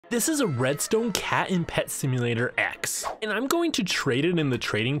This is a Redstone Cat and Pet Simulator X, and I'm going to trade it in the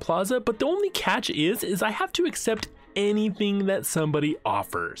trading plaza, but the only catch is I have to accept anything that somebody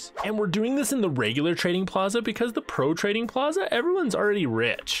offers. And we're doing this in the regular trading plaza because the pro trading plaza, everyone's already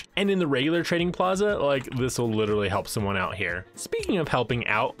rich. And in the regular trading plaza, like, this will literally help someone out here. Speaking of helping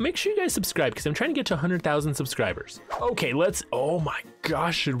out, make sure you guys subscribe because I'm trying to get to 100,000 subscribers. Okay, oh my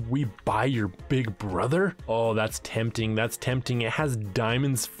gosh, should we buy your big brother? Oh, that's tempting, that's tempting. It has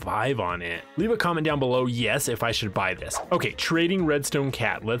diamonds 5 on it. Leave a comment down below, yes, if I should buy this. Okay, trading Redstone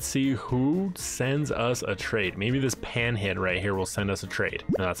Cat. Let's see who sends us a trade. Maybe this pan head right here will send us a trade.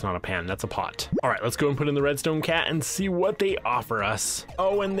 No, that's not a pan, that's a pot. All right, let's go and put in the Redstone Cat and see what they offer us.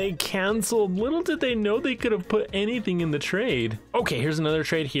 Oh, and they canceled. Little did they know they could have put anything in the trade. Okay, here's another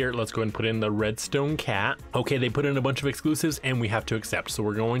trade here. Let's go and put in the Redstone Cat. Okay, they put in a bunch of exclusives and we have to accept. So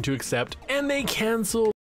we're going to accept, and they canceled.